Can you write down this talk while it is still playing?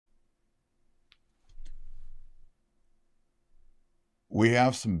We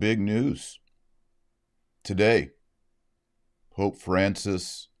have some big news today. Pope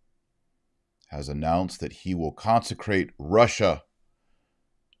Francis has announced that he will consecrate Russia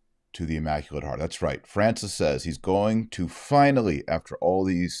to the Immaculate Heart. That's right. Francis says he's going to finally, after all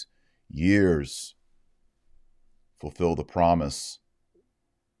these years, fulfill the promise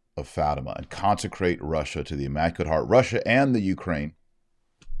of Fatima and consecrate Russia to the Immaculate Heart. Russia and the Ukraine.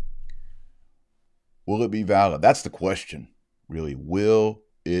 Will it be valid? That's the question, really. Will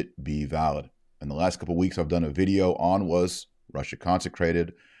it be valid? In the last couple of weeks, I've done a video on was Russia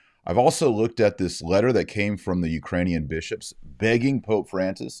consecrated. I've also looked at this letter that came from the Ukrainian bishops begging Pope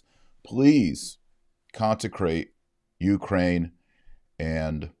Francis, please consecrate Ukraine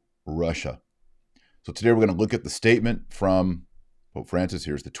and Russia. So today we're going to look at the statement from Pope Francis.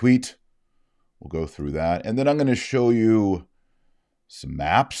 Here's the tweet. We'll go through that. And then I'm going to show you some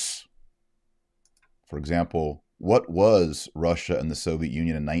maps. For example, what was Russia and the Soviet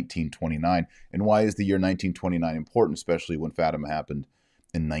Union in 1929? And why is the year 1929 important, especially when Fatima happened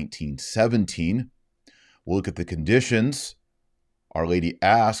in 1917? We'll look at the conditions Our Lady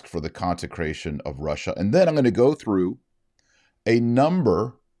asked for the consecration of Russia. And then I'm going to go through a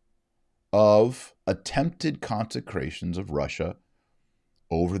number of attempted consecrations of Russia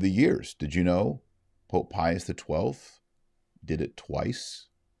over the years. Did you know Pope Pius XII did it twice?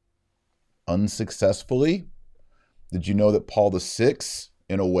 Unsuccessfully? Did you know that Paul VI,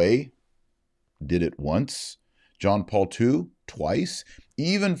 in a way, did it once? John Paul II, twice?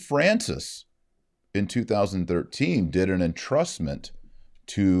 Even Francis, in 2013, did an entrustment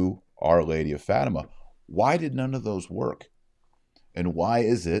to Our Lady of Fatima. Why did none of those work? And why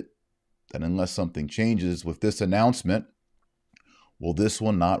is it that unless something changes with this announcement, will this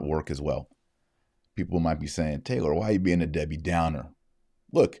one not work as well? People might be saying, Taylor, why are you being a Debbie Downer?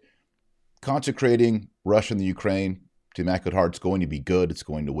 Look, consecrating Russia and the Ukraine to Immaculate Heart is going to be good. It's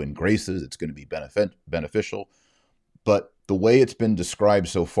going to win graces. It's going to be beneficial. But the way it's been described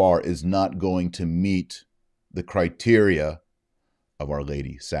so far is not going to meet the criteria of Our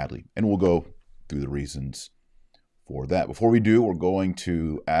Lady, sadly. And we'll go through the reasons for that. Before we do, we're going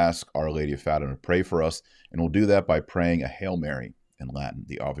to ask Our Lady of Fatima to pray for us. And we'll do that by praying a Hail Mary in Latin,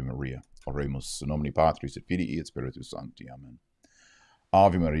 the Ave Maria. Oremus in nomine Patris et Filii et Spiritus Sancti. Amen.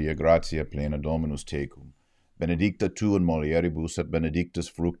 Ave Maria, gratia plena Dominus tecum, benedicta tu in mulieribus et benedictus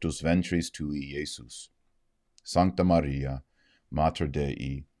fructus ventris tui, Iesus. Sancta Maria, Mater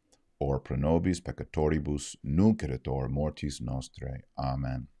Dei, ora pro nobis peccatoribus, nunc et hora mortis nostrae.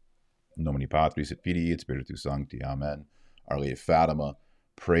 Amen. In nomine Patris et Filii et Spiritus Sancti. Amen. Our Lady of Fatima,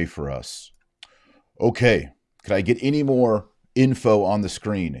 pray for us. Okay, could I get any more info on the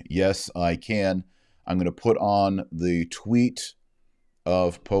screen? Yes, I can. I'm going to put on the tweet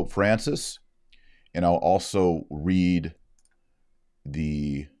of Pope Francis, and I'll also read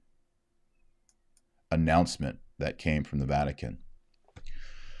the announcement that came from the Vatican.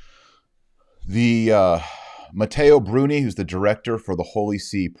 The Matteo Bruni, who's the director for the Holy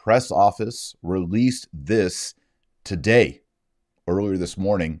See press office, released this today, earlier this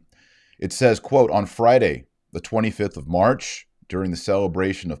morning. It says, quote, on Friday, the 25th of March, during the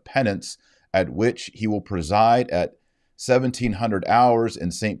celebration of penance, at which he will preside at 1700 hours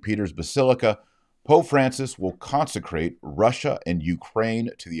in St. Peter's Basilica, Pope Francis will consecrate Russia and Ukraine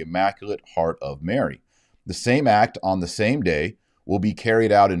to the Immaculate Heart of Mary. The same act on the same day will be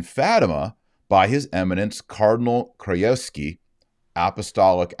carried out in Fatima by His Eminence Cardinal Krajewski,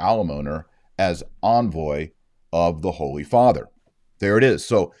 Apostolic Almoner, as envoy of the Holy Father. There it is.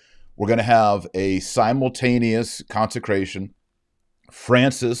 So we're going to have a simultaneous consecration.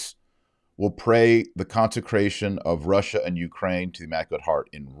 Francis will pray the consecration of Russia and Ukraine to the Immaculate Heart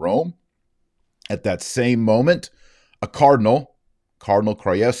in Rome. At that same moment, a Cardinal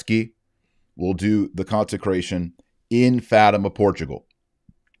Krajewski, will do the consecration in Fatima, Portugal.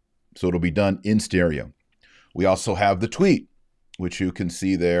 So it'll be done in stereo. We also have the tweet, which you can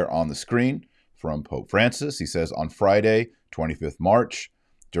see there on the screen from Pope Francis. He says, on Friday, 25th March,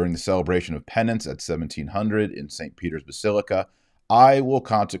 during the celebration of penance at 1700 in St. Peter's Basilica, I will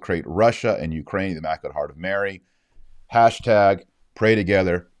consecrate Russia and Ukraine to the Immaculate Heart of Mary. Hashtag pray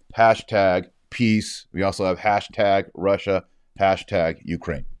together. Hashtag peace. We also have hashtag Russia, hashtag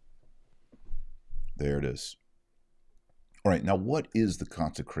Ukraine. There it is. All right, now what is the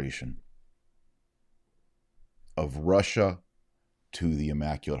consecration of Russia to the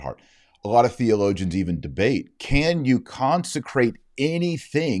Immaculate Heart? A lot of theologians even debate, can you consecrate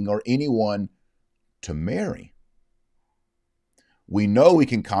anything or anyone to Mary? We know we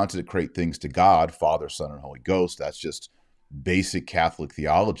can consecrate things to God, Father, Son, and Holy Ghost. That's just basic Catholic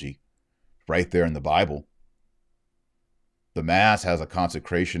theology right there in the Bible. The Mass has a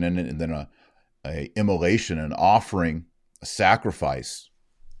consecration in it, and then a immolation, an offering, a sacrifice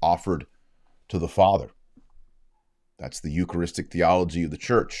offered to the Father. That's the Eucharistic theology of the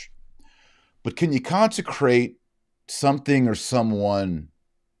Church. But can you consecrate something or someone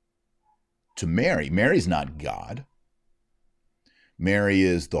to Mary? Mary's not God. Mary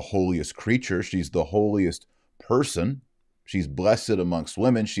is the holiest creature. She's the holiest person. She's blessed amongst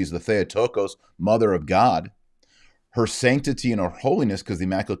women. She's the Theotokos, mother of God. Her sanctity and her holiness, because the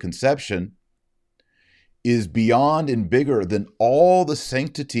Immaculate Conception, is beyond and bigger than all the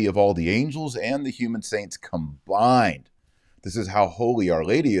sanctity of all the angels and the human saints combined. This is how holy Our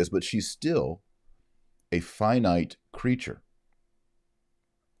Lady is, but she's still a finite creature.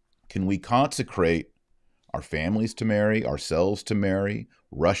 Can we consecrate our families to Mary, ourselves to Mary,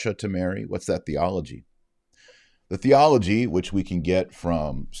 Russia to Mary? What's that theology? The theology, which we can get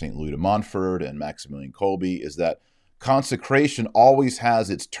from St. Louis de Montfort and Maximilian Kolbe, is that consecration always has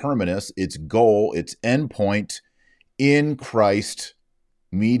its terminus, its goal, its endpoint in Christ,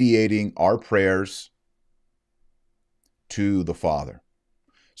 mediating our prayers to the Father.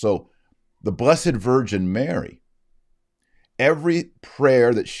 So the Blessed Virgin Mary, every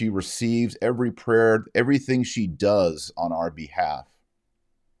prayer that she receives, every prayer, everything she does on our behalf,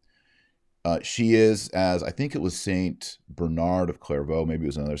 she is, as I think it was Saint Bernard of Clairvaux, maybe it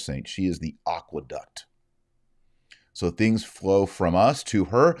was another saint, she is the aqueduct. So things flow from us to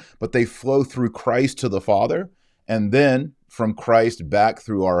her, but they flow through Christ to the Father, and then from Christ back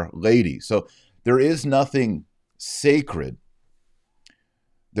through Our Lady. So there is nothing sacred,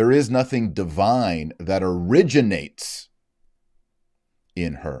 there is nothing divine that originates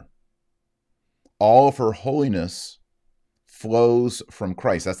in her. All of her holiness flows from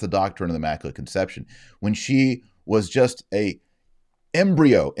Christ. That's the doctrine of the Immaculate Conception. When she was just an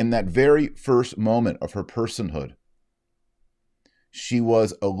embryo in that very first moment of her personhood, she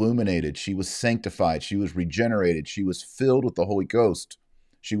was illuminated, she was sanctified, she was regenerated, she was filled with the Holy Ghost.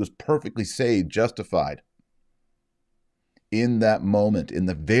 She was perfectly saved, justified in that moment, in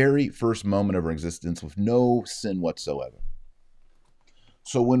the very first moment of her existence, with no sin whatsoever.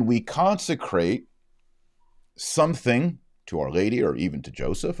 So when we consecrate something to Our Lady, or even to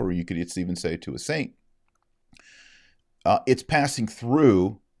Joseph, or you could even say to a saint, it's passing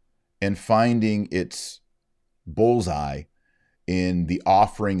through and finding its bullseye in the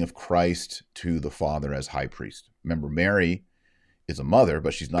offering of Christ to the Father as high priest. Remember, Mary is a mother,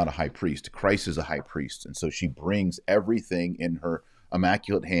 but she's not a high priest. Christ is a high priest, and so she brings everything in her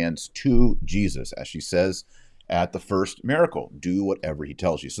immaculate hands to Jesus, as she says at the first miracle, do whatever he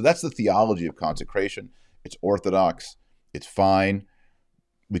tells you. So that's the theology of consecration. It's orthodox, it's fine,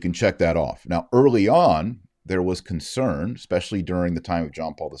 we can check that off. Now, early on, there was concern, especially during the time of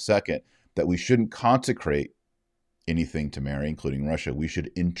John Paul II, that we shouldn't consecrate anything to Mary, including Russia. We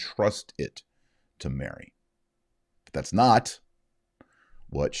should entrust it to Mary. But that's not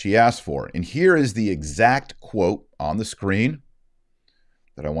what she asked for. And here is the exact quote on the screen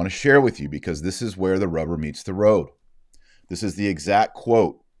that I want to share with you, because this is where the rubber meets the road. This is the exact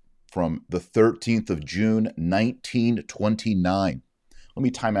quote from the 13th of June, 1929. Let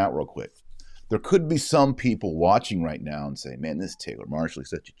me time out real quick. There could be some people watching right now and say, man, this Taylor Marshall is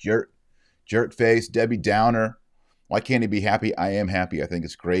such a jerk face, Debbie Downer. Why can't he be happy? I am happy. I think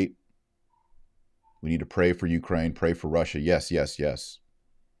it's great. We need to pray for Ukraine, pray for Russia. Yes, yes, yes.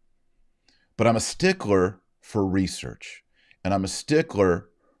 But I'm a stickler for research, and I'm a stickler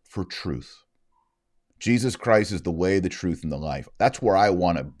for truth. Jesus Christ is the way, the truth, and the life. That's where I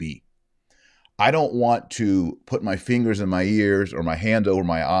want to be. I don't want to put my fingers in my ears or my hand over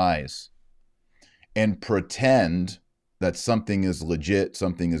my eyes and pretend that something is legit,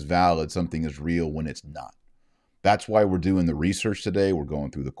 something is valid, something is real when it's not. That's why we're doing the research today. We're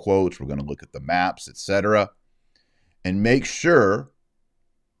going through the quotes. We're going to look at the maps, etc., and make sure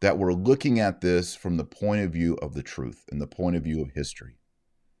that we're looking at this from the point of view of the truth and the point of view of history.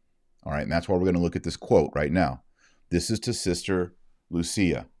 All right, and that's why we're going to look at this quote right now. This is to Sister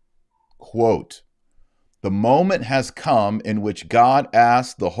Lucia. Quote, "The moment has come in which God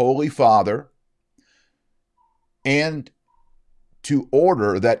asked the Holy Father and to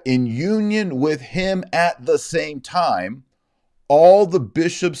order that in union with him at the same time, all the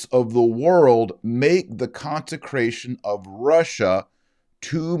bishops of the world make the consecration of Russia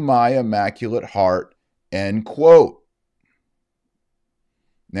to my Immaculate Heart," end quote.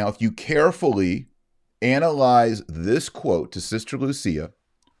 Now, if you carefully analyze this quote to Sister Lucia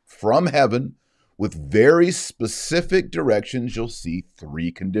from heaven with very specific directions, you'll see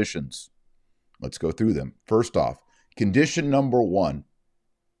three conditions. Let's go through them. First off, condition number one,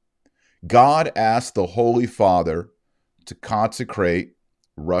 God asked the Holy Father to consecrate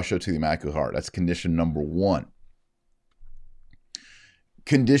Russia to the Immaculate Heart. That's condition number 1.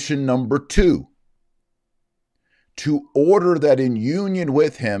 Condition number 2, to order that in union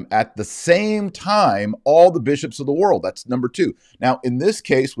with him at the same time all the bishops of the world. That's number 2. Now, in this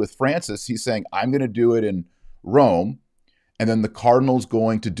case with Francis, he's saying, I'm going to do it in Rome, and then the cardinal's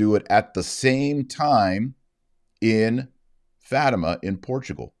going to do it at the same time in Fatima in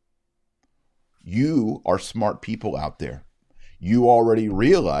Portugal. You are smart people out there. You already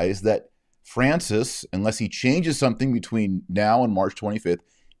realize that Francis, unless he changes something between now and March 25th,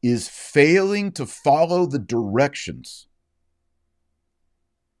 is failing to follow the directions.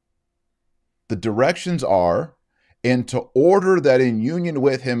 The directions are, and to order that in union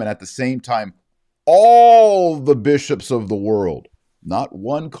with him and at the same time, all the bishops of the world, not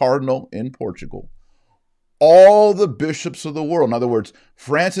one cardinal in Portugal, all the bishops of the world. In other words,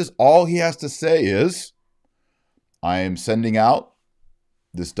 Francis, all he has to say is, I am sending out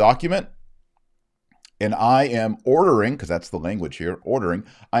this document, and I am ordering, because that's the language here, ordering,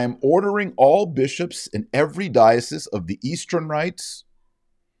 I am ordering all bishops in every diocese of the Eastern Rites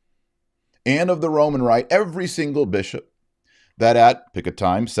and of the Roman Rite, every single bishop, that at, pick a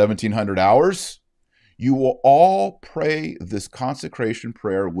time, 1700 hours, you will all pray this consecration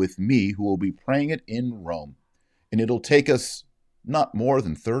prayer with me, who will be praying it in Rome. And it'll take us not more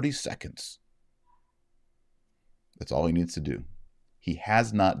than 30 seconds. That's all he needs to do. He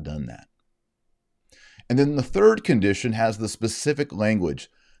has not done that. And then the third condition has the specific language,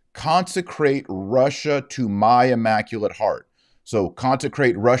 consecrate Russia to my Immaculate Heart. So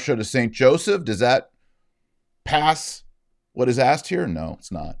consecrate Russia to St. Joseph, does that pass what is asked here? No,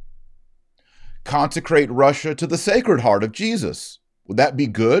 it's not. Consecrate Russia to the Sacred Heart of Jesus. Would that be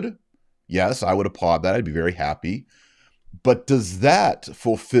good? Yes, I would applaud that. I'd be very happy. But does that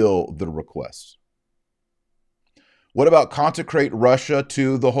fulfill the request? What about consecrate Russia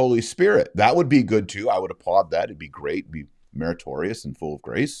to the Holy Spirit? That would be good too. I would applaud that. It'd be great, be meritorious and full of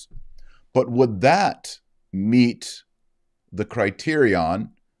grace. But would that meet the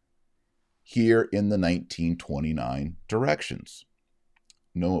criterion here in the 1929 directions?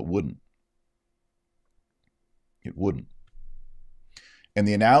 No, it wouldn't. It wouldn't. And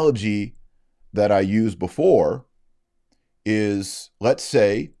the analogy that I used before is, let's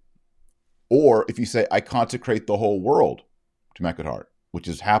say, or if you say, I consecrate the whole world to Immaculate Heart, which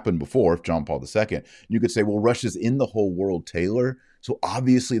has happened before, if John Paul II, you could say, well, Russia's in the whole world, Taylor, so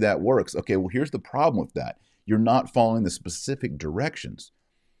obviously that works. Okay, well, here's the problem with that. You're not following the specific directions.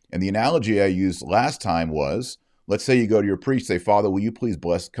 And the analogy I used last time was, let's say you go to your priest, say, Father, will you please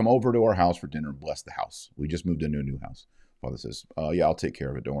come over to our house for dinner and bless the house. We just moved into a new house. Father says, yeah, I'll take care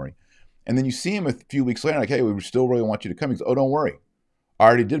of it, don't worry. And then you see him a few weeks later, like, hey, we still really want you to come. He goes, oh, don't worry. I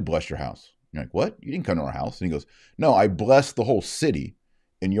already did bless your house. You're like, what? You didn't come to our house. And he goes, no, I blessed the whole city,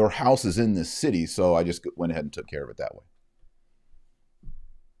 and your house is in this city, so I just went ahead and took care of it that way.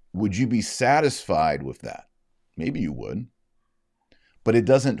 Would you be satisfied with that? Maybe you would. But it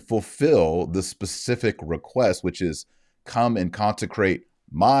doesn't fulfill the specific request, which is come and consecrate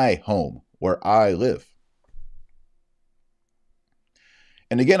my home where I live.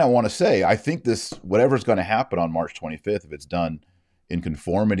 And again, I want to say, I think this, whatever's going to happen on March 25th, if it's done in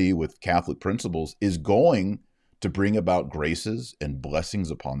conformity with Catholic principles, is going to bring about graces and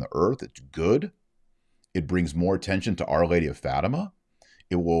blessings upon the earth. It's good. It brings more attention to Our Lady of Fatima.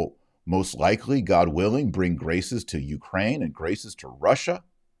 It will most likely, God willing, bring graces to Ukraine and graces to Russia.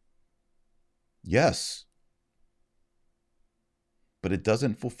 Yes. But it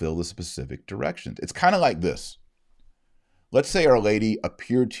doesn't fulfill the specific directions. It's kind of like this. Let's say Our Lady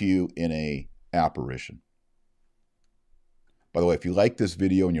appeared to you in an apparition. By the way, if you like this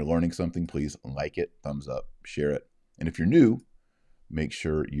video and you're learning something, please like it, thumbs up, share it. And if you're new, make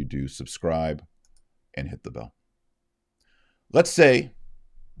sure you do subscribe and hit the bell. Let's say,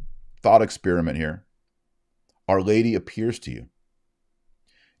 thought experiment here, Our Lady appears to you.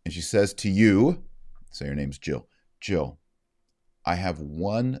 And she says to you, say your name's Jill, Jill, I have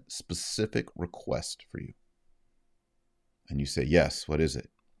one specific request for you. And you say, yes, what is it?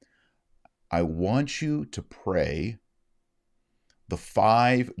 I want you to pray the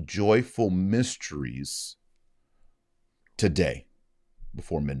 5 joyful mysteries today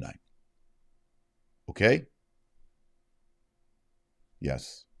before midnight. Okay?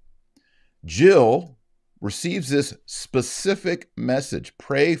 Yes. Jill receives this specific message.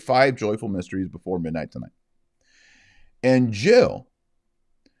 Pray 5 joyful mysteries before midnight tonight. And Jill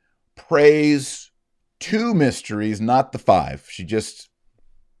prays 2 mysteries, not the 5. She just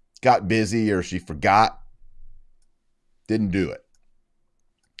got busy or she forgot, didn't do it.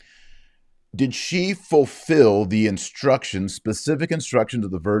 Did she fulfill the instructions, specific instructions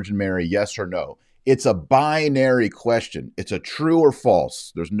of the Virgin Mary, yes or no? It's a binary question. It's a true or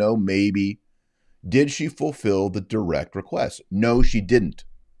false. There's no maybe. Did she fulfill the direct request? No, she didn't.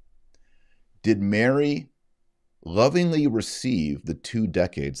 Did Mary lovingly receive the 2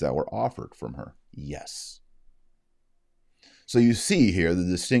 decades that were offered from her? Yes. So you see here the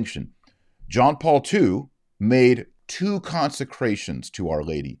distinction. John Paul II made 2 consecrations to Our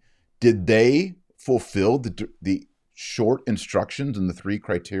Lady. Did they fulfill the short instructions and the 3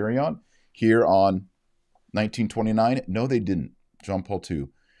 criterion here on 1929? No, they didn't. John Paul II,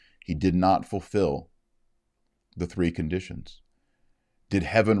 he did not fulfill the 3 conditions. Did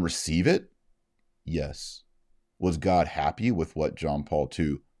heaven receive it? Yes. Was God happy with what John Paul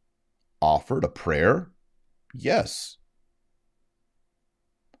II offered, a prayer? Yes.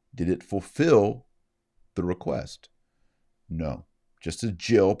 Did it fulfill the request? No. Just as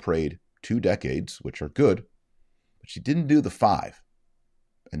Jill prayed 2 decades, which are good, but she didn't do the 5.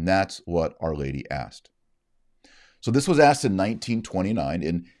 And that's what Our Lady asked. So this was asked in 1929,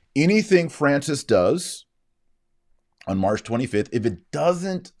 and anything Francis does on March 25th, if it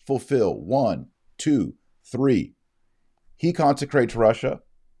doesn't fulfill 1, 2, 3, he consecrates Russia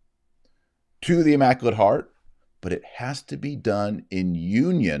to the Immaculate Heart, but it has to be done in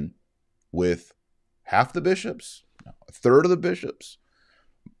union with half the bishops, a third of the bishops,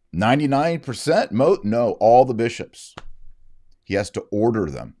 99%, no, all the bishops. He has to order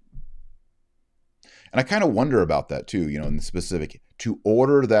them. And I kind of wonder about that too, in the specific, to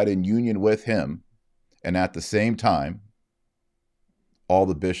order that in union with him, and at the same time, all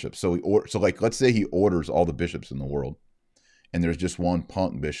the bishops. So let's say he orders all the bishops in the world, and there's just one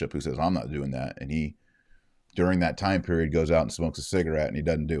punk bishop who says, I'm not doing that. And he, during that time period, goes out and smokes a cigarette and he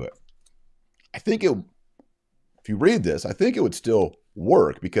doesn't do it. I think if you read this, I think it would still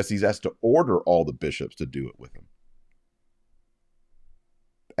work because he has to order all the bishops to do it with him.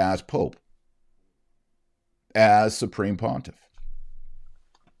 As Pope. As Supreme Pontiff.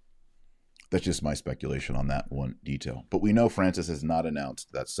 That's just my speculation on that one detail. But we know Francis has not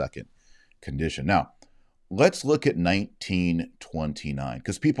announced that second condition. Now, let's look at 1929,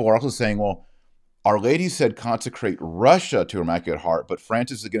 because people are also saying, well, Our Lady said consecrate Russia to her Immaculate Heart, but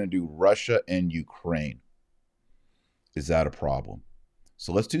Francis is going to do Russia and Ukraine. Is that a problem?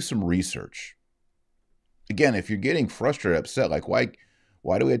 So let's do some research. Again, if you're getting frustrated, upset, like why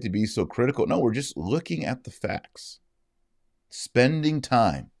do we have to be so critical? No, we're just looking at the facts. Spending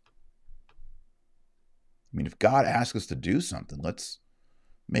time. I mean, if God asks us to do something, let's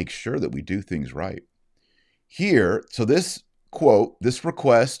make sure that we do things right. Here, so this quote, this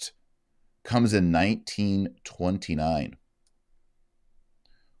request comes in 1929.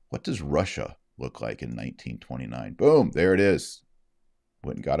 What does Russia look like in 1929? Boom, there it is.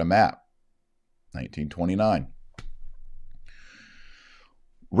 Went and got a map. 1929.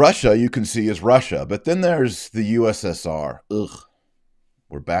 Russia, you can see, is Russia, but then there's the USSR. Ugh.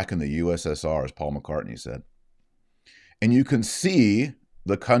 We're back in the USSR, as Paul McCartney said. And you can see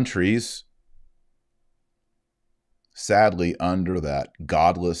the countries, sadly, under that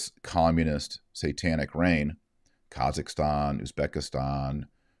godless, communist, satanic reign. Kazakhstan, Uzbekistan,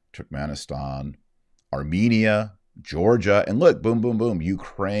 Turkmenistan, Armenia, Georgia, and look, boom, boom, boom,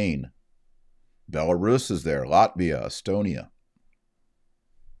 Ukraine. Belarus is there, Latvia, Estonia.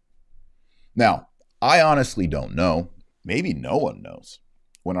 Now, I honestly don't know. Maybe no one knows.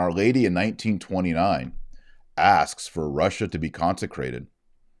 When Our Lady in 1929 asks for Russia to be consecrated,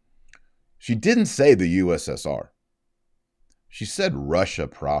 she didn't say the USSR. She said Russia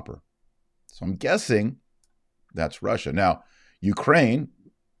proper. So I'm guessing that's Russia. Now, Ukraine,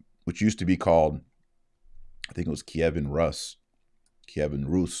 which used to be called, I think it was Kievan Rus.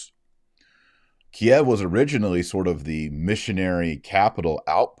 Kiev was originally sort of the missionary capital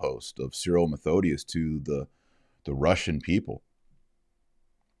outpost of Cyril Methodius to the Russian people.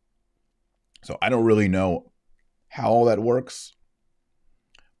 So I don't really know how all that works,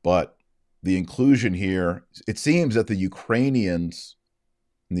 but the inclusion here, it seems that the Ukrainians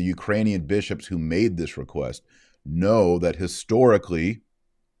and the Ukrainian bishops who made this request know that historically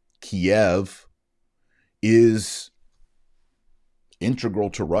Kiev is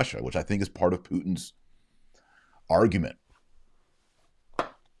integral to Russia, which I think is part of Putin's argument.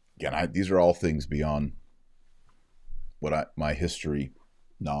 Again, these are all things beyond my history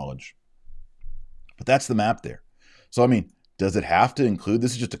knowledge. But that's the map there. So, I mean, does it have to include?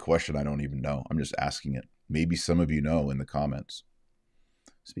 This is just a question I don't even know. I'm just asking it. Maybe some of you know in the comments.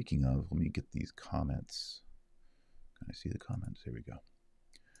 Speaking of, let me get these comments. Can I see the comments? Here we go.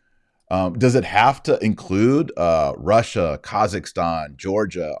 Does it have to include Russia, Kazakhstan,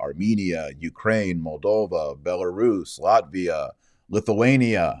 Georgia, Armenia, Ukraine, Moldova, Belarus, Latvia,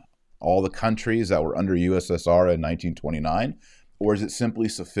 Lithuania, all the countries that were under USSR in 1929? Or is it simply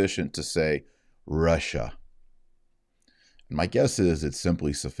sufficient to say Russia? And my guess is it's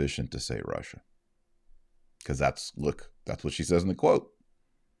simply sufficient to say Russia. Because that's what she says in the quote.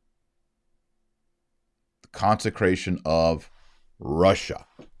 The consecration of Russia.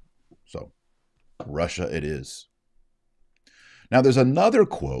 So, Russia it is. Now, there's another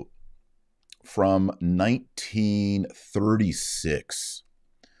quote from 1936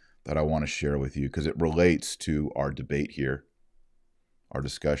 that I want to share with you because it relates to our debate here, our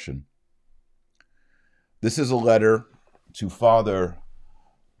discussion. This is a letter to Father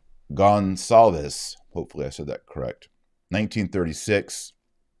Gonsalves. Hopefully I said that correct. 1936.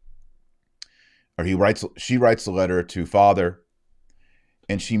 She writes a letter to Father,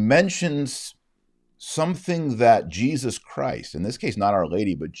 and she mentions something that Jesus Christ, in this case, not Our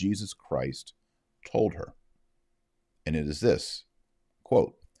Lady, but Jesus Christ, told her. And it is this,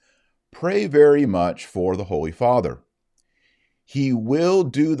 quote, "Pray very much for the Holy Father. He will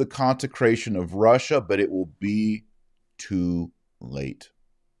do the consecration of Russia, but it will be too late.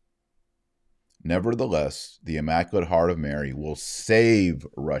 Nevertheless, the Immaculate Heart of Mary will save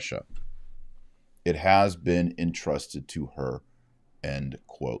Russia. It has been entrusted to her." End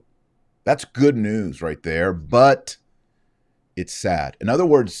quote. That's good news right there, but it's sad. In other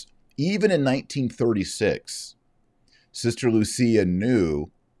words, even in 1936, Sister Lucia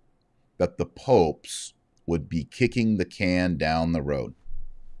knew that the popes would be kicking the can down the road.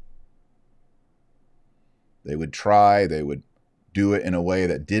 They would do it in a way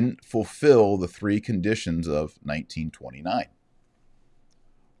that didn't fulfill the three conditions of 1929.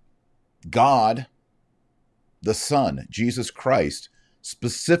 God, the Son, Jesus Christ,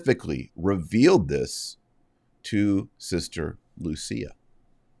 specifically revealed this to Sister Lucia.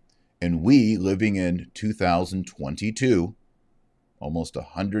 And we, living in 2022, almost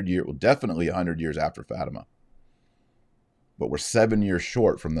 100 years, well, definitely 100 years after Fatima, but we're 7 years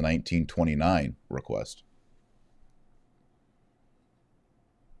short from the 1929 request,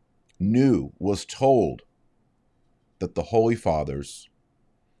 was told that the Holy Fathers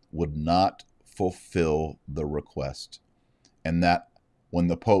would not fulfill the request, and that when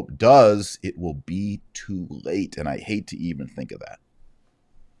the Pope does, it will be too late. And I hate to even think of that.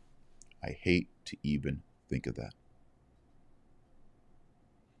 I hate to even think of that.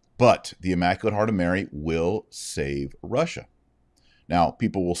 But the Immaculate Heart of Mary will save Russia. Now,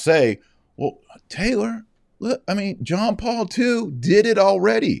 people will say, well, Taylor, look, John Paul II did it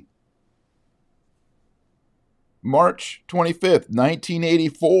already. March 25th,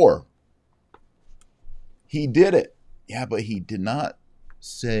 1984. He did it. Yeah, but he did not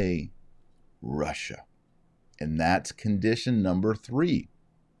say Russia. And that's condition number 3.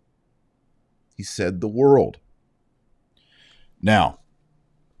 He said the world. Now,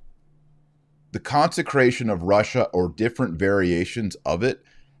 the consecration of Russia, or different variations of it,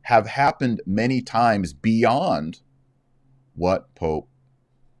 have happened many times beyond what Pope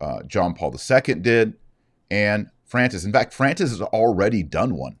John Paul II did and Francis. In fact, Francis has already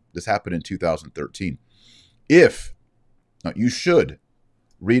done one. This happened in 2013. Now, you should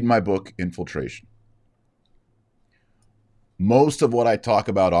read my book, Infiltration. Most of what I talk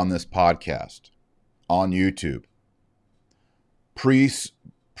about on this podcast, on YouTube, presumes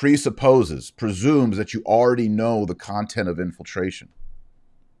that you already know the content of Infiltration.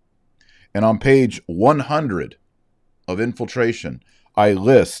 And on page 100 of Infiltration, I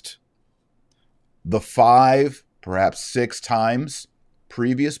list the 5, perhaps 6 times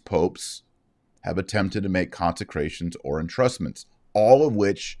previous popes have attempted to make consecrations or entrustments, all of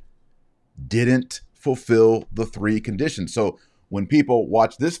which didn't fulfill the 3 conditions. So when people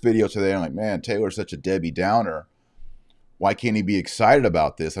watch this video today, they're like, man, Taylor's such a Debbie Downer. Why can't he be excited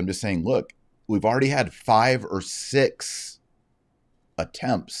about this? I'm just saying, look, we've already had 5 or 6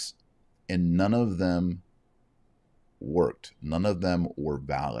 attempts, and none of them worked. None of them were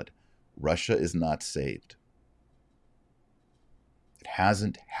valid. Russia is not saved. It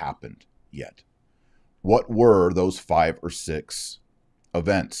hasn't happened yet. What were those 5 or 6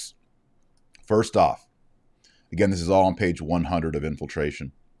 events? First off, again, this is all on page 100 of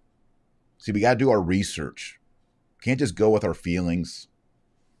Infiltration. See, we got to do our research. We can't just go with our feelings.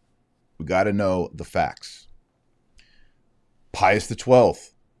 We got to know the facts. Pius XII,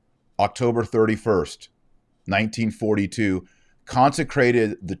 October 31st, 1942,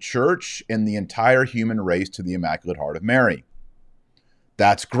 consecrated the church and the entire human race to the Immaculate Heart of Mary.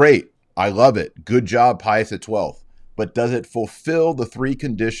 That's great. I love it. Good job, Pius XII. But does it fulfill the three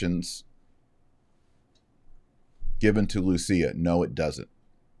conditions given to Lucia? No, it doesn't.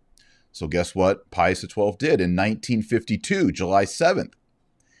 So guess what Pius XII did in 1952, July 7th?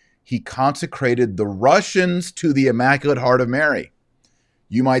 He consecrated the Russians to the Immaculate Heart of Mary.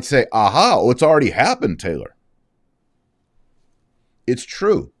 You might say, aha, oh, it's already happened, Taylor. It's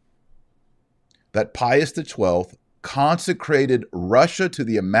true that Pius XII consecrated Russia to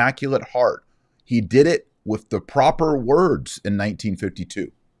the Immaculate Heart. He did it with the proper words in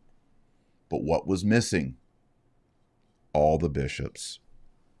 1952. But what was missing? All the bishops.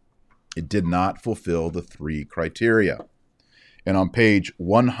 It did not fulfill the three criteria. And on page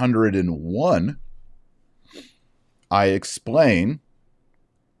 101, I explain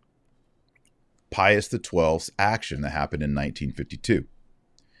Pius XII's action that happened in 1952.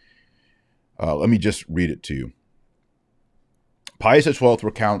 Let me just read it to you. Pius XII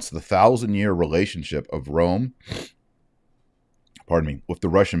recounts the 1,000-year relationship of Rome, with the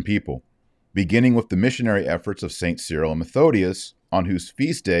Russian people, beginning with the missionary efforts of St. Cyril and Methodius, on whose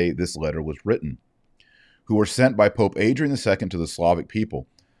feast day this letter was written, who were sent by Pope Adrian II to the Slavic people.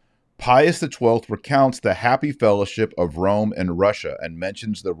 Pius XII recounts the happy fellowship of Rome and Russia and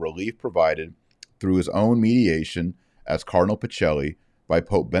mentions the relief provided through his own mediation as Cardinal Pacelli by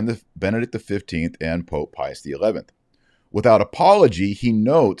Pope Benedict XV and Pope Pius XI. Without apology, he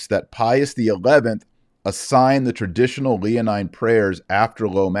notes that Pius XI assigned the traditional Leonine prayers after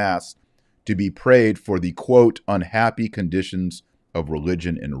Low Mass to be prayed for the, quote, unhappy conditions of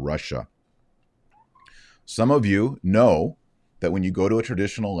religion in Russia. Some of you know that when you go to a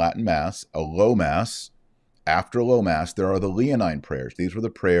traditional Latin Mass, a Low Mass, after Low Mass, there are the Leonine prayers. These were the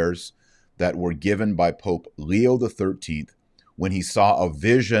prayers that were given by Pope Leo XIII when he saw a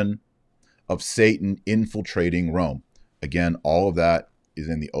vision of Satan infiltrating Rome. Again, all of that is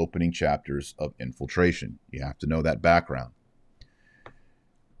in the opening chapters of Infiltration. You have to know that background.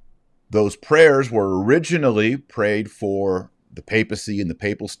 Those prayers were originally prayed for the papacy and the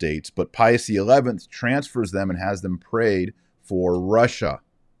papal states, but Pius XI transfers them and has them prayed for Russia.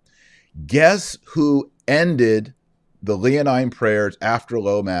 Guess who ended the Leonine prayers after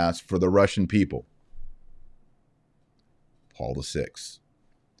Low Mass for the Russian people? Paul VI.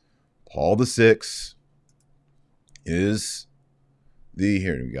 Paul VI is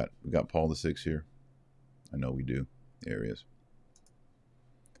here we got Paul VI here. I know we do. There he is.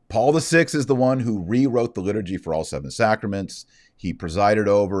 Paul VI is the one who rewrote the liturgy for all seven sacraments. He presided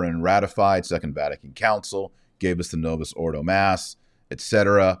over and ratified Second Vatican Council, gave us the Novus Ordo Mass,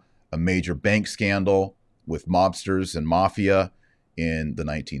 etc. A major bank scandal with mobsters and mafia in the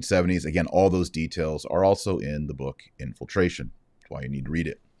 1970s. Again, all those details are also in the book Infiltration. That's why you need to read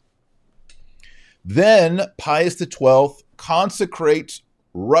it. Then Pius XII consecrates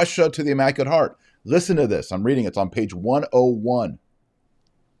Russia to the Immaculate Heart. Listen to this. I'm reading it. It's on page 101.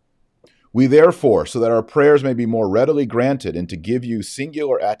 We therefore, so that our prayers may be more readily granted, and to give you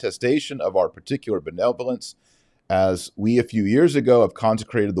singular attestation of our particular benevolence, as we a few years ago have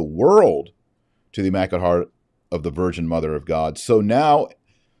consecrated the world to the Immaculate Heart of the Virgin Mother of God, so now,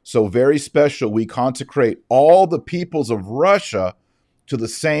 so very special, we consecrate all the peoples of Russia to the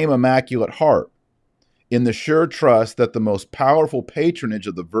same Immaculate Heart, in the sure trust that the most powerful patronage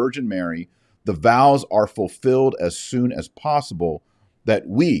of the Virgin Mary, the vows are fulfilled as soon as possible, that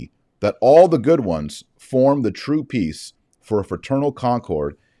all the good ones form the true peace for a fraternal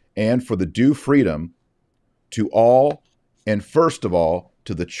concord and for the due freedom to all, and first of all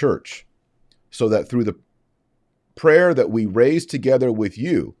to the Church, so that through the prayer that we raise together with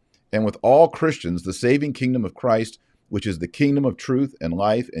you and with all Christians, the saving kingdom of Christ, which is the kingdom of truth and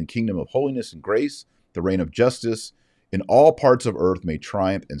life and kingdom of holiness and grace, the reign of justice in all parts of earth, may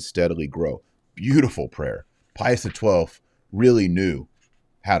triumph and steadily grow. Beautiful prayer. Pius XII really knew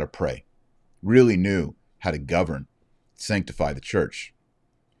how to pray, really knew how to govern, sanctify the church.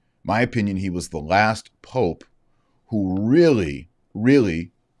 My opinion, he was the last pope who really,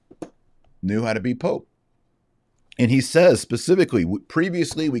 really knew how to be pope. And he says specifically,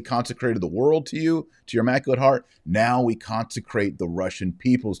 previously we consecrated the world to you, to your Immaculate Heart. Now we consecrate the Russian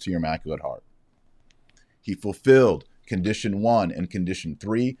peoples to your Immaculate Heart. He fulfilled condition 1 and condition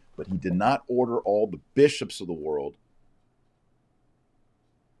 3, but he did not order all the bishops of the world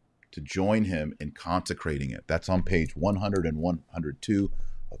to join him in consecrating it. That's on page 100 and 102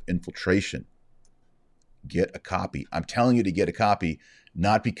 of Infiltration. Get a copy. I'm telling you to get a copy,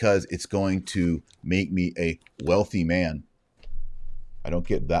 not because it's going to make me a wealthy man. I don't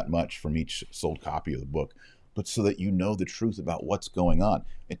get that much from each sold copy of the book, but so that you know the truth about what's going on.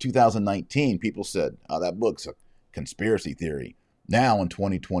 In 2019, people said, oh, that book's a conspiracy theory. Now in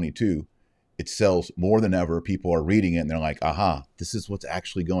 2022, It sells more than ever. People are reading it and they're like, aha, this is what's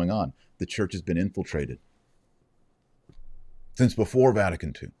actually going on. The church has been infiltrated since before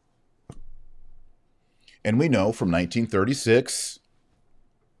Vatican II. And we know from 1936,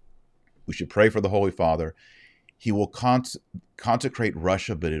 we should pray for the Holy Father. He will consecrate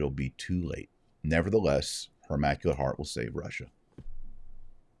Russia, but it'll be too late. Nevertheless, her Immaculate Heart will save Russia.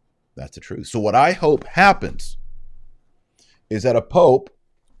 That's the truth. So what I hope happens is that a pope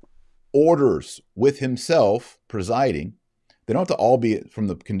orders with himself presiding. They don't have to all be, from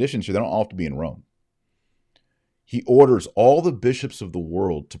the conditions here, they don't all have to be in Rome. He orders all the bishops of the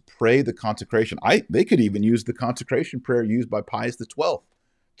world to pray the consecration. They could even use the consecration prayer used by Pius XII.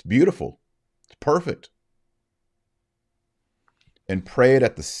 It's beautiful. It's perfect. And pray it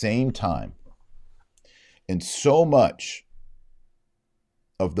at the same time. And so much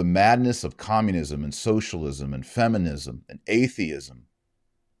of the madness of communism and socialism and feminism and atheism,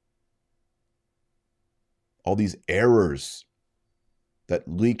 all these errors that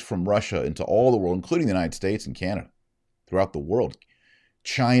leaked from Russia into all the world, including the United States and Canada, throughout the world,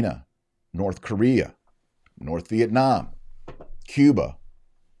 China, North Korea, North Vietnam, Cuba,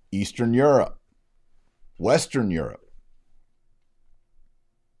 Eastern Europe, Western Europe,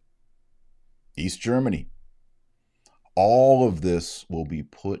 East Germany. All of this will be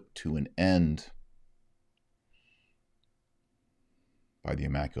put to an end by the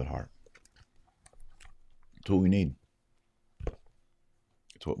Immaculate Heart. That's what we need.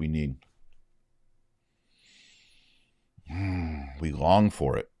 It's what we need. We long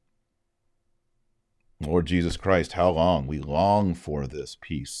for it. Lord Jesus Christ, how long? We long for this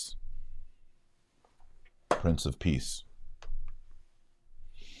peace. Prince of Peace.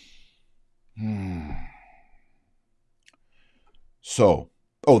 So,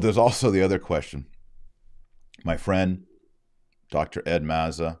 there's also the other question. My friend, Dr. Ed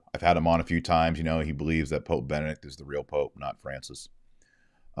Mazza, I've had him on a few times. You know, he believes that Pope Benedict is the real Pope, not Francis.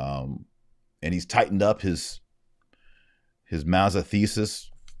 And he's tightened up his Mazza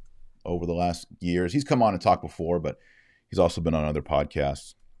thesis over the last years. He's come on and talked before, but he's also been on other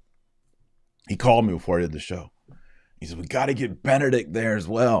podcasts. He called me before I did the show. He said, we got to get Benedict there as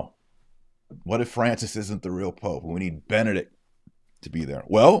well. What if Francis isn't the real Pope? We need Benedict to be there.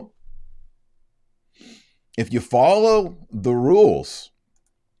 Well, if you follow the rules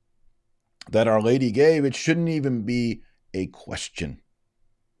that Our Lady gave, it shouldn't even be a question.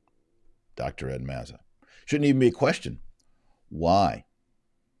 Dr. Ed Mazza. Shouldn't even be a question. Why?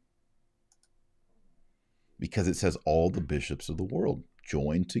 Because it says all the bishops of the world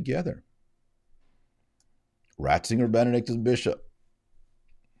join together. Ratzinger Benedict is bishop.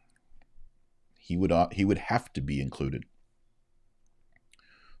 He would have to be included.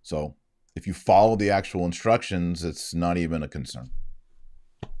 So if you follow the actual instructions, it's not even a concern.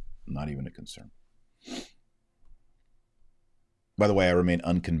 Not even a concern. By the way, I remain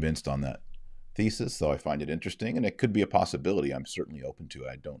unconvinced on that thesis, though I find it interesting, and it could be a possibility. I'm certainly open to it.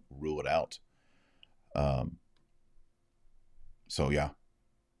 I don't rule it out. So yeah.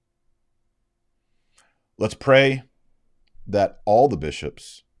 Let's pray that all the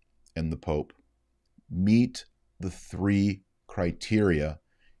bishops and the Pope meet the 3 criteria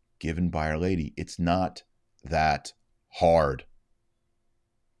given by Our Lady. It's not that hard.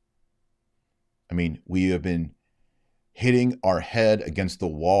 I mean, we have been hitting our head against the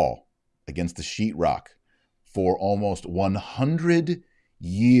wall, against the sheetrock, for almost 100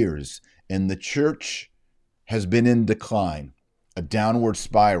 years, and the church has been in decline, a downward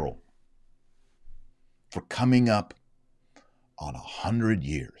spiral, for coming up on 100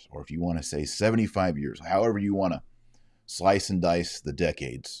 years, or if you want to say 75 years, however you want to slice and dice the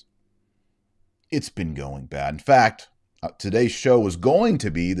decades. It's been going bad. In fact, today's show was going to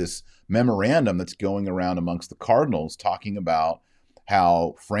be this memorandum that's going around amongst the cardinals talking about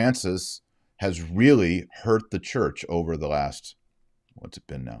how Francis has really hurt the church over the last, what's it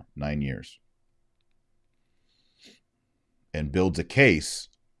been now, 9 years. And builds a case.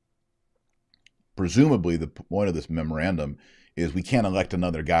 Presumably, the point of this memorandum is we can't elect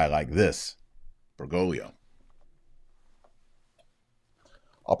another guy like this, Bergoglio.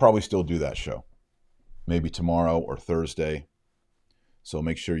 I'll probably still do that show. Maybe tomorrow or Thursday. So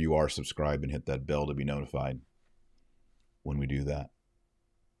make sure you are subscribed and hit that bell to be notified when we do that.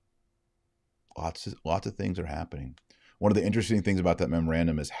 Lots of things are happening. One of the interesting things about that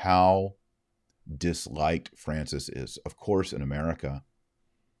memorandum is how disliked Francis is. Of course, in America,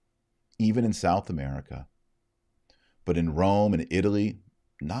 even in South America, but in Rome and Italy,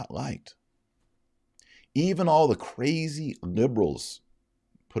 not liked. Even all the crazy liberals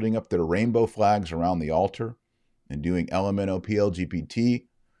putting up their rainbow flags around the altar and doing LMNOP LGBT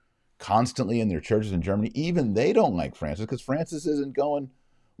constantly in their churches in Germany. Even they don't like Francis because Francis isn't going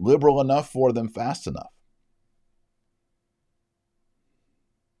liberal enough for them fast enough.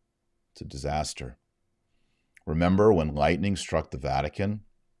 It's a disaster. Remember when lightning struck the Vatican,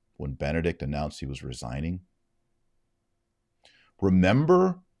 when Benedict announced he was resigning?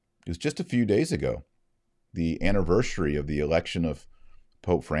 Remember, it was just a few days ago, the anniversary of the election of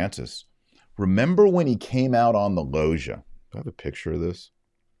Pope Francis. Remember when he came out on the loggia? Do I have a picture of this?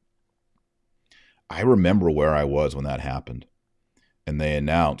 I remember where I was when that happened. And they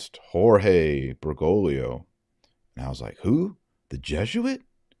announced Jorge Bergoglio. And I was like, who? The Jesuit?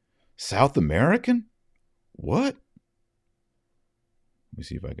 South American? What? Let me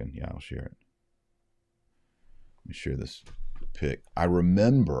see if I can, I'll share it. Let me share this pic. I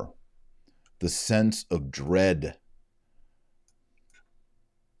remember the sense of dread.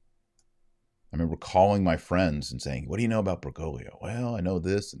 I remember calling my friends and saying, what do you know about Bergoglio? Well, I know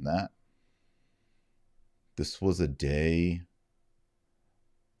this and that. This was a day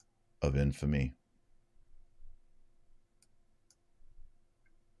of infamy.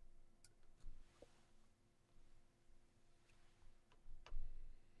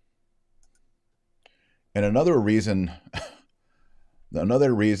 And another reason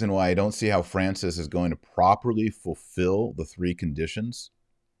why I don't see how Francis is going to properly fulfill the three conditions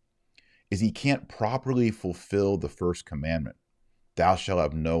is he can't properly fulfill the first commandment. Thou shalt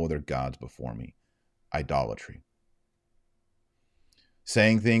have no other gods before me. Idolatry.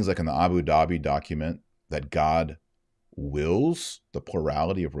 Saying things like in the Abu Dhabi document that God wills the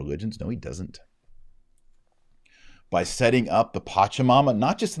plurality of religions. No, he doesn't. By setting up the Pachamama,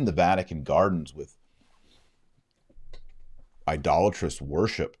 not just in the Vatican gardens with idolatrous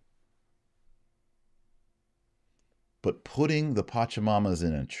worship, but putting the Pachamamas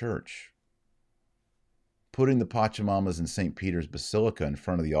in a church, putting the Pachamamas in St. Peter's Basilica in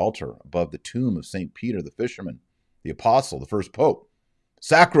front of the altar above the tomb of St. Peter the fisherman, the apostle, the first pope.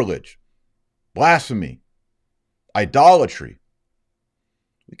 Sacrilege, blasphemy, idolatry.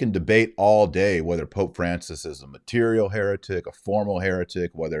 We can debate all day whether Pope Francis is a material heretic, a formal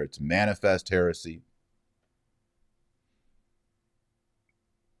heretic, whether it's manifest heresy.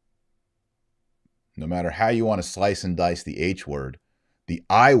 No matter how you want to slice and dice the H word, the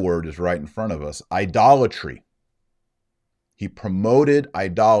I word is right in front of us. Idolatry. He promoted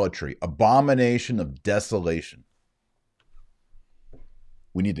idolatry, abomination of desolation.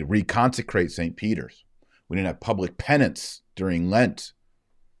 We need to reconsecrate St. Peter's. We need to have public penance during Lent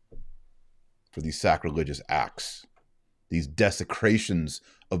for these sacrilegious acts, these desecrations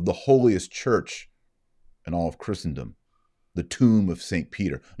of the holiest church in all of Christendom. The tomb of St.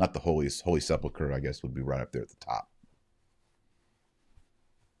 Peter, not the holiest, Holy Sepulchre, I guess, would be right up there at the top.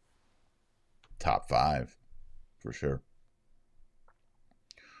 Top 5, for sure.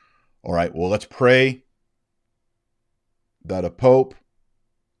 All right, well, let's pray that a pope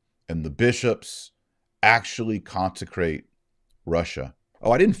and the bishops actually consecrate Russia.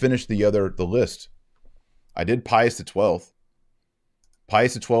 Oh, I didn't finish the list. I did Pius XII.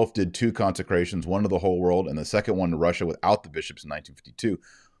 Pius XII did 2 consecrations, one to the whole world and the second one to Russia without the bishops in 1952.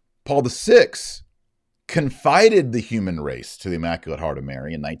 Paul VI confided the human race to the Immaculate Heart of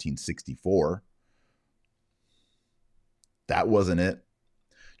Mary in 1964. That wasn't it.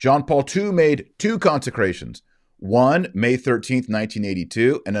 John Paul II made 2 consecrations. One, May 13th,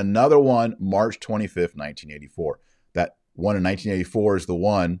 1982, and another one, March 25th, 1984. That one in 1984 is the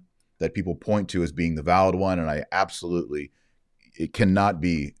one that people point to as being the valid one, and it cannot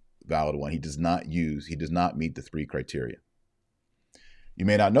be valid one. He does not meet the 3 criteria. You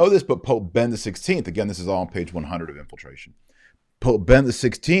may not know this, but Pope Ben XVI, again, this is all on page 100 of Infiltration. Pope Ben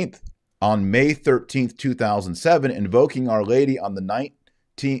XVI, on May 13th, 2007, invoking Our Lady on the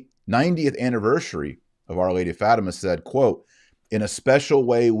 90th anniversary of Our Lady of Fatima, said, quote, in a special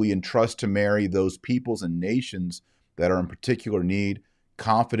way, we entrust to Mary those peoples and nations that are in particular need,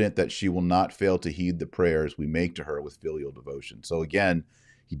 confident that she will not fail to heed the prayers we make to her with filial devotion. So again,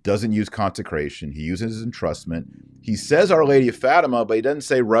 he doesn't use consecration. He uses entrustment. He says Our Lady of Fatima, but he doesn't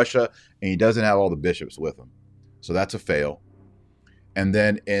say Russia, and he doesn't have all the bishops with him. So that's a fail. And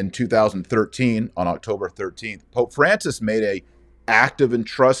then in 2013, on October 13th, Pope Francis made an act of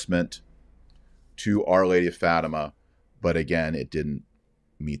entrustment to Our Lady of Fatima, but again, it didn't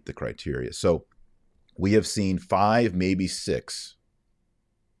meet the criteria. So we have seen 5, maybe 6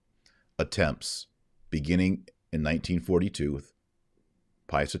 attempts beginning in 1942 with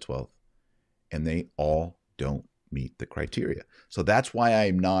Pius XII, and they all don't meet the criteria. So that's why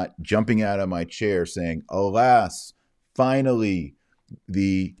I'm not jumping out of my chair saying, alas, finally,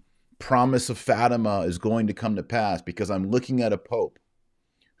 the promise of Fatima is going to come to pass, because I'm looking at a pope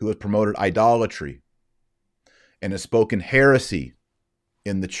who has promoted idolatry and has spoken heresy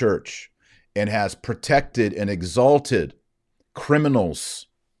in the church and has protected and exalted criminals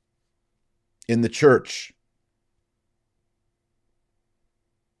in the church.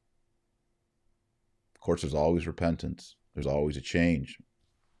 Of course, there's always repentance. There's always a change.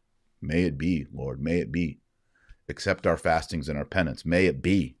 May it be, Lord, may it be. Accept our fastings and our penance. May it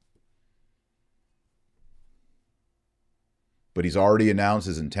be. But he's already announced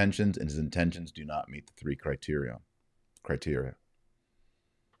his intentions, and his intentions do not meet the three criteria.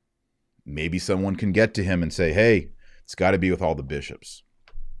 Maybe someone can get to him and say, hey, it's got to be with all the bishops.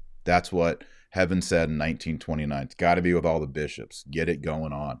 That's what heaven said in 1929. It's got to be with all the bishops. Get it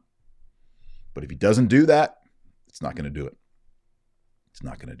going on. But if he doesn't do that, it's not going to do it. It's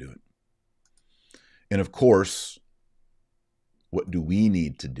not going to do it. And of course, what do we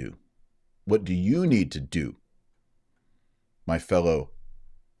need to do? What do you need to do, my fellow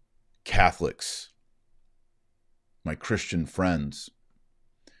Catholics, my Christian friends?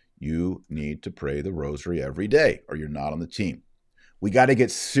 You need to pray the rosary every day, or you're not on the team. We got to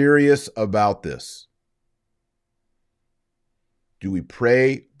get serious about this. Do we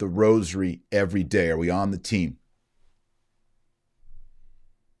pray the rosary every day? Are we on the team?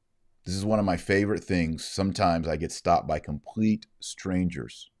 This is one of my favorite things. Sometimes I get stopped by complete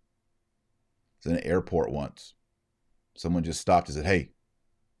strangers. I was in an airport once. Someone just stopped and said, hey.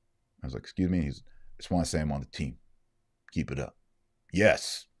 I was like, excuse me? I just want to say I'm on the team. Keep it up.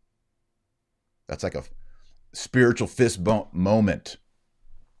 Yes. That's like a spiritual fist bump moment.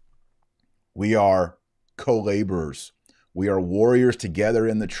 We are co-laborers. We are warriors together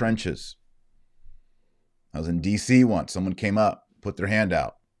in the trenches. I was in D.C. once. Someone came up, put their hand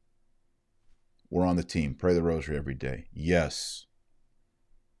out. We're on the team. Pray the rosary every day. Yes.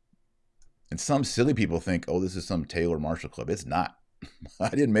 And some silly people think, oh, this is some Taylor Marshall Club. It's not. I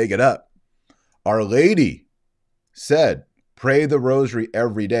didn't make it up. Our Lady said, pray the rosary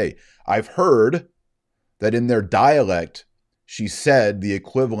every day. I've heard that in their dialect, she said the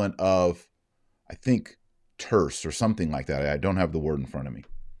equivalent of, I think, terce or something like that. I don't have the word in front of me.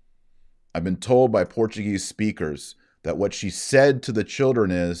 I've been told by Portuguese speakers that what she said to the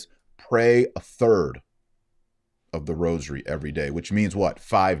children is, pray a third of the rosary every day, which means what?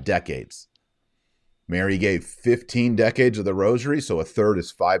 5 decades. Mary gave 15 decades of the rosary, so a third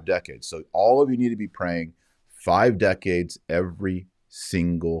is 5 decades. So all of you need to be praying 5 decades every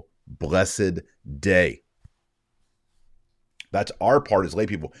single blessed day. That's our part as lay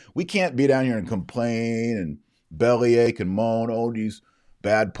people. We can't be down here and complain and bellyache and moan, oh, these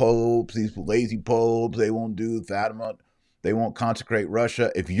bad popes, these lazy popes, they won't do Fatima, they won't consecrate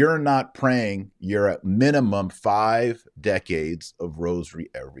Russia. If you're not praying, you're at minimum 5 decades of rosary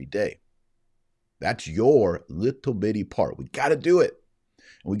every day. That's your little bitty part. We got to do it.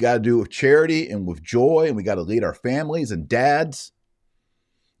 And we got to do it with charity and with joy, and we got to lead our families and dads.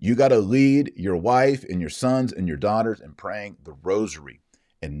 You got to lead your wife and your sons and your daughters in praying the rosary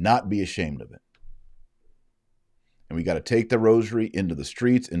and not be ashamed of it. And we got to take the rosary into the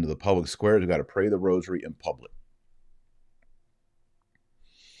streets, into the public squares. We got to pray the rosary in public.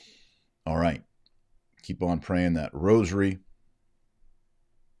 All right. Keep on praying that rosary.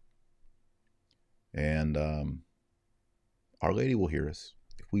 And Our Lady will hear us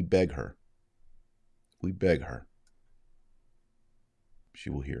if we beg her. If we beg her, she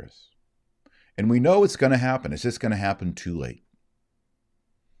will hear us. And we know it's going to happen. It's just going to happen too late.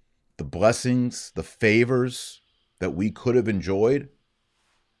 The blessings, the favors that we could have enjoyed,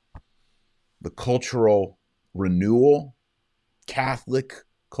 the cultural renewal, Catholic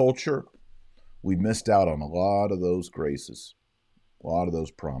culture, we missed out on a lot of those graces, a lot of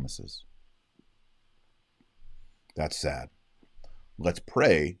those promises. That's sad. Let's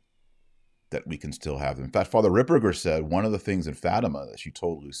pray that we can still have them. In fact, Father Ripperger said one of the things in Fatima that she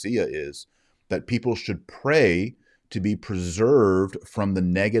told Lucia is that people should pray to be preserved from the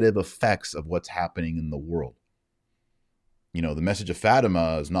negative effects of what's happening in the world. You know, the message of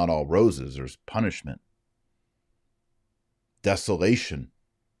Fatima is not all roses. There's punishment, desolation,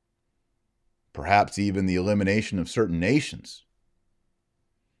 perhaps even the elimination of certain nations.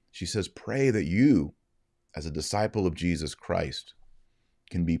 She says, pray that you, as a disciple of Jesus Christ,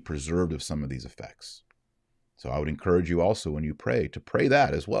 can be preserved of some of these effects. So I would encourage you also when you pray to pray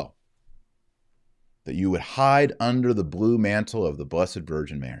that as well. That you would hide under the blue mantle of the Blessed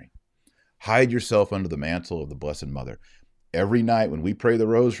Virgin Mary. Hide yourself under the mantle of the Blessed Mother. Every night when we pray the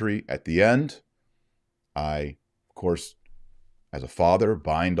rosary, at the end, I, of course, as a father,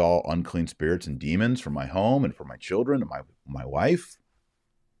 bind all unclean spirits and demons from my home and for my children and my wife.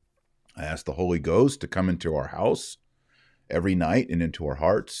 I ask the Holy Ghost to come into our house every night and into our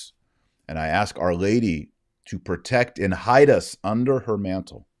hearts. And I ask Our Lady to protect and hide us under her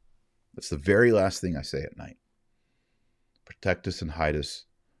mantle. That's the very last thing I say at night. Protect us and hide us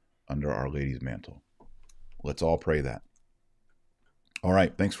under Our Lady's mantle. Let's all pray that. All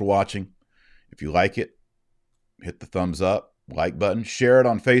right, thanks for watching. If you like it, hit the thumbs up, like button, share it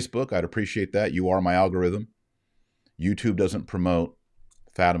on Facebook. I'd appreciate that. You are my algorithm. YouTube doesn't promote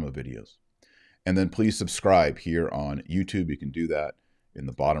Fatima videos. And then please subscribe here on YouTube. You can do that in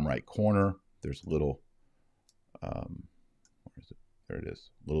the bottom right corner. There's a little, where is it? There it is.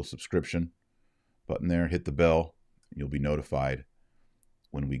 Little subscription button there. Hit the bell. You'll be notified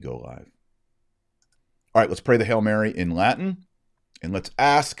when we go live. All right, let's pray the Hail Mary in Latin, and let's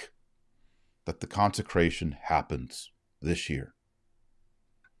ask that the consecration happens this year.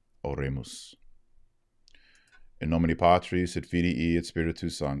 Oremus. In nomine Patris et Filii et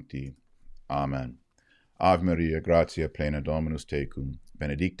Spiritus Sancti. Amen. Ave Maria, gratia plena Dominus tecum,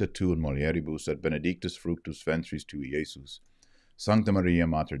 benedicta tu in mulieribus et benedictus fructus ventris tui, Iesus. Sancta Maria,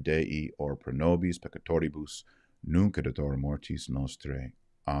 Mater Dei, ora pro nobis peccatoribus, nunc et ad hora mortis nostrae.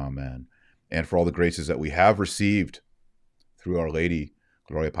 Amen. And for all the graces that we have received through Our Lady,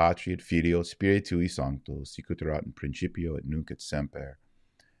 Gloria Patri et Filio Spiritui Sancto, sic ut erat in principio et nunc et semper,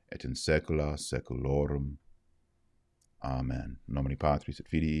 et in saecula saeculorum. Amen. In nomine Patris et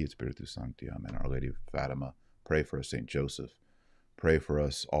Filii et Spiritus Sancti. Amen. Our Lady of Fatima, pray for us. Saint Joseph, pray for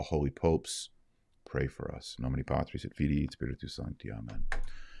us. All holy popes, pray for us. In nomine Patris et Filii et Spiritus Sancti. Amen.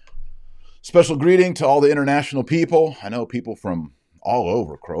 Special greeting to all the international people. I know people from all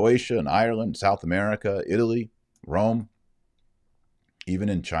over, Croatia and Ireland, South America, Italy, Rome, even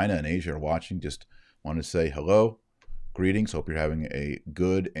in China and Asia are watching. Just want to say hello, greetings. Hope you're having a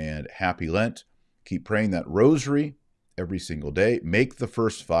good and happy Lent. Keep praying that rosary every single day. Make the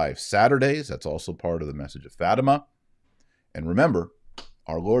first 5 Saturdays. That's also part of the message of Fatima. And remember,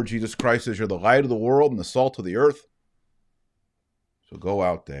 our Lord Jesus Christ says you're the light of the world and the salt of the earth. So go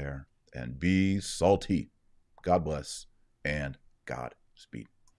out there and be salty. God bless and God speed.